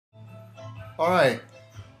Alright,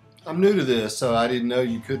 I'm new to this, so I didn't know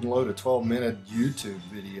you couldn't load a 12-minute YouTube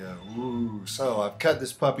video. Ooh, so I've cut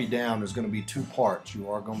this puppy down. There's going to be two parts. You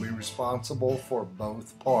are going to be responsible for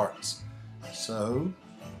both parts. So,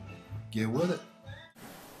 get with it.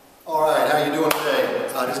 Alright, how you doing today?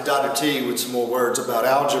 This is Dr. T with some more words about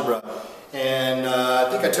algebra. And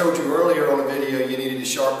I think I told you earlier on the video you needed a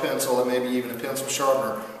sharp pencil and maybe even a pencil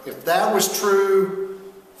sharpener. If that was true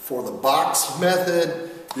for the box method,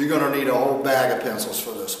 you're going to need a whole bag of pencils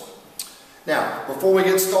for this one. Now, before we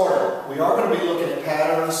get started, we are going to be looking at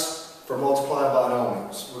patterns for multiplied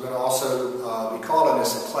binomials. We're going to also be calling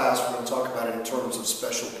this in class, we're going to talk about it in terms of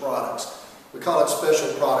special products. We call it special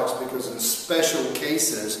products because in special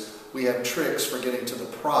cases, we have tricks for getting to the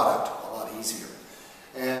product a lot easier.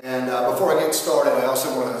 And before I get started, I also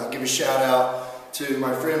want to give a shout out to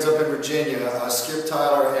my friends up in Virginia, Skip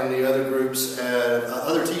Tyler and the other groups,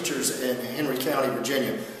 other teachers in Henry County,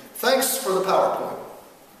 Virginia. Thanks for the PowerPoint.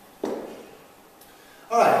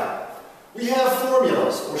 Alright, we have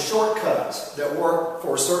formulas or shortcuts that work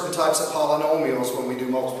for certain types of polynomials when we do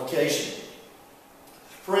multiplication.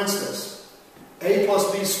 For instance, a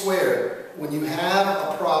plus b squared, when you have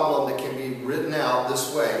a problem that can be written out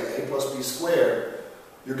this way, a plus b squared,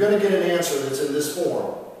 you're going to get an answer that's in this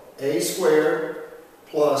form. A squared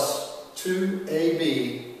plus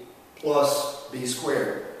 2ab plus b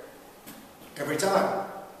squared. Every time.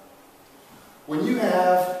 When you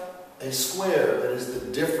have a square that is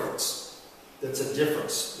the difference, that's a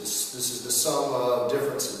difference. This is the sum of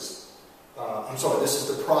differences. This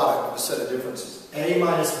is the product of a set of differences. A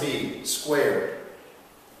minus b squared.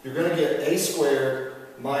 You're going to get a squared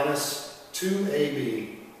minus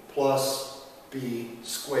 2ab plus b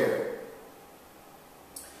squared.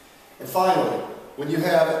 And finally, when you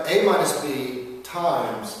have a minus b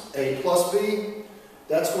times a plus b,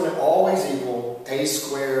 that's going to always equal a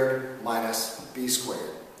squared minus b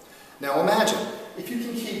squared. Now imagine, if you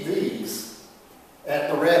can keep these at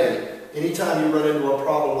the ready, anytime you run into a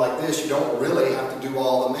problem like this, you don't really have to do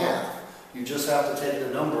all the math. You just have to take the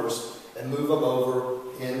numbers and move them over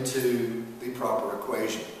into the proper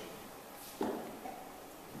equation.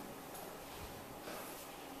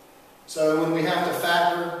 So when we have to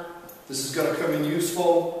factor, this is going to come in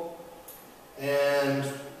useful, and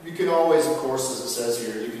you can always, of course, as it says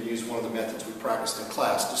here, you can use one of the methods we practiced in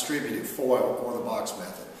class, distributive, FOIL, or the box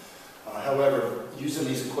method. However, using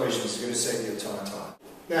these equations is going to save you a ton of time.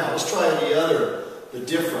 Now, let's try the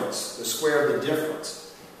difference, the square of the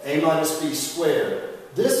difference. A minus b squared.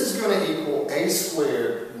 This is going to equal a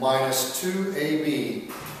squared minus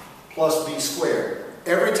 2ab plus b squared.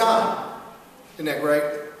 Every time. Isn't that great?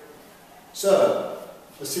 So,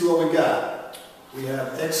 let's see what we got. We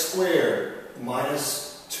have x squared minus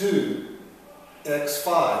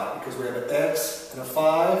 2x5, because we have an x and a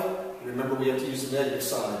 5. Remember, we have to use the negative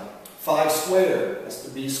sign. 5 squared, that's the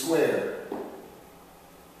b squared.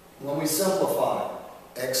 When we simplify,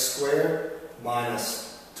 x squared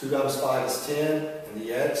minus 2 times 5 is 10, and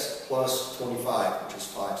the x plus 25, which is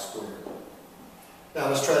 5 squared. Now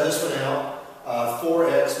let's try this one out.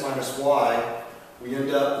 4x minus y, we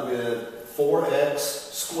end up with 4x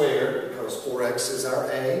squared, because 4x is our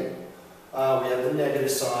a. We have the negative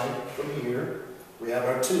sign from here. We have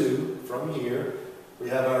our 2 from here. We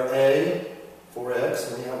have our a, 4x,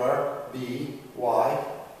 and we have our b, y.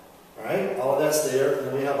 Alright, all of that's there. And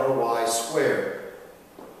then we have our y squared.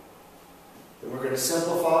 Then we're going to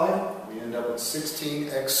simplify. We end up with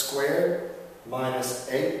 16x squared minus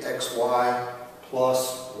 8xy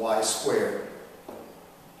plus y squared.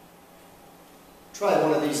 Try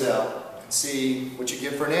one of these out and see what you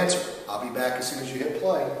get for an answer. I'll be back as soon as you hit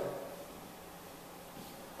play.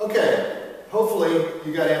 Okay, hopefully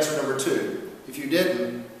you got answer number 2. If you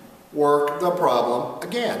didn't, work the problem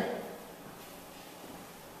again.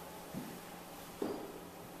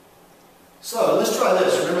 So let's try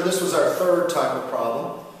this. Remember, this was our third type of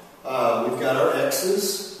problem. We've got our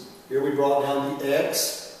x's. Here we brought down the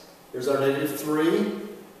x. Here's our negative 3.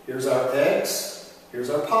 Here's our x. Here's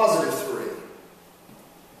our positive 3.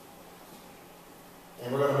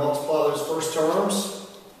 And we're going to multiply those first terms.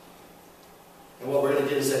 And what we're going to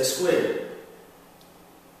get is x squared.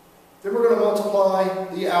 Then we're going to multiply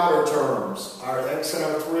the outer terms, our x and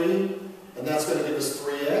our 3, and that's going to give us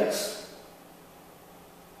 3x.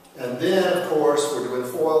 And then, of course, we're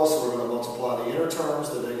doing FOIL, so we're going to multiply the inner terms,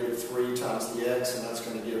 the negative 3 times the x, and that's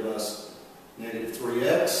going to give us negative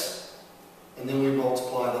 3x. And then we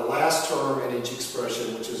multiply the last term in each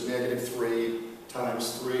expression, which is negative 3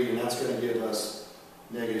 times 3, and that's going to give us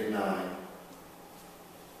negative 9.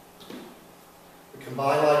 We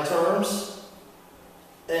combine like terms.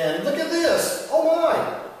 And look at this. Oh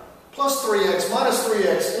my! plus 3x minus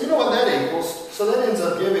 3x. And you know what that equals? So that ends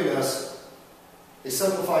up giving us a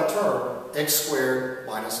simplified term, x squared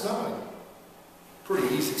minus 9.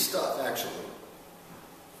 Pretty easy stuff, actually.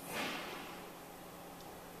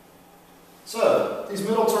 So, these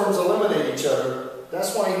middle terms eliminate each other.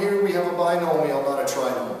 That's why here we have a binomial, not a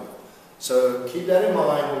trinomial. So, keep that in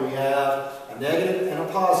mind. When we have a negative and a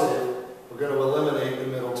positive, we're going to eliminate the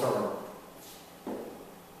middle term.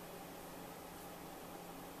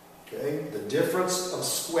 Okay, the difference of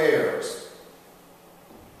squares.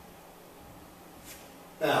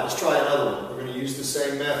 Now, let's try another one. We're going to use the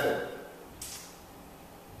same method.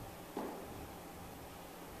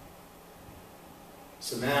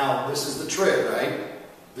 So now, this is the trick, right?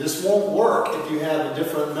 This won't work if you have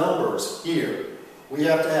different numbers here. We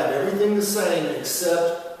have to have everything the same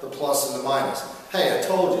except the plus and the minus. Hey, I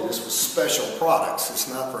told you this was special products. It's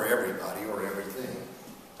not for everybody or everything.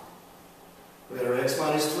 We got our x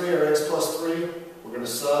minus 3, our x plus 3. We're going to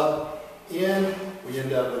sub in. We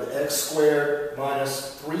end up with x squared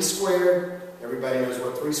minus 3 squared. Everybody knows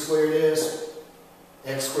what 3 squared is.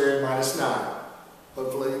 X squared minus 9.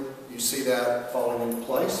 Hopefully you see that falling into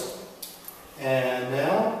place. And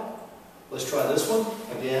now, let's try this one.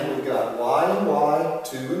 Again, we've got y and y,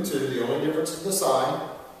 2 and 2. The only difference is the sign.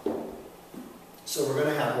 So we're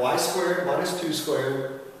going to have y squared minus 2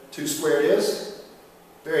 squared. 2 squared is?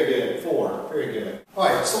 Very good. 4. Very good.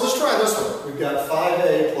 Alright, so let's try this one. We've got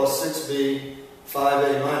 5a plus 6b,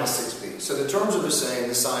 5a minus 6b. So the terms are the same,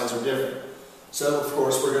 the signs are different. So, of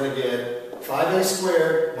course, we're going to get 5a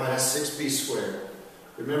squared minus 6b squared.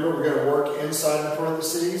 Remember, we're going to work inside the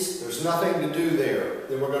parentheses. There's nothing to do there.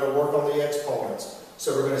 Then we're going to work on the exponents.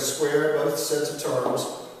 So we're going to square both sets of terms.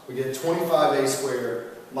 We get 25a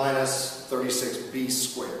squared minus 36b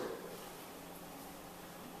squared.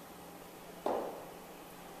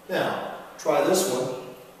 Now, try this one.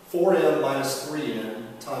 4m minus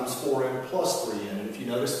 3n times 4m plus 3n. And if you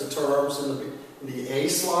notice the terms in the a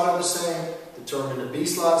slot are the same, the term in the b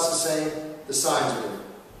slot is the same, the signs are different.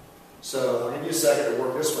 So I'll give you a second to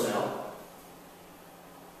work this one out.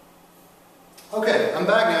 Okay, I'm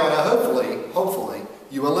back now, and hopefully,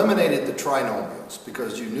 you eliminated the trinomials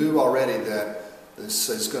because you knew already that this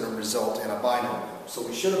is going to result in a binomial. So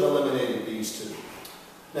we should have eliminated these two.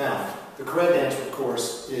 Now, the correct answer, of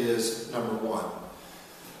course, is number 1.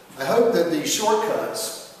 I hope that these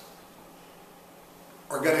shortcuts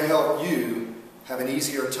are going to help you have an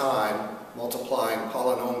easier time multiplying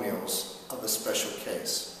polynomials of the special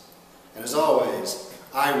case. And as always,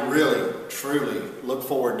 I really, truly look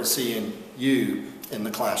forward to seeing you in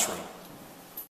the classroom.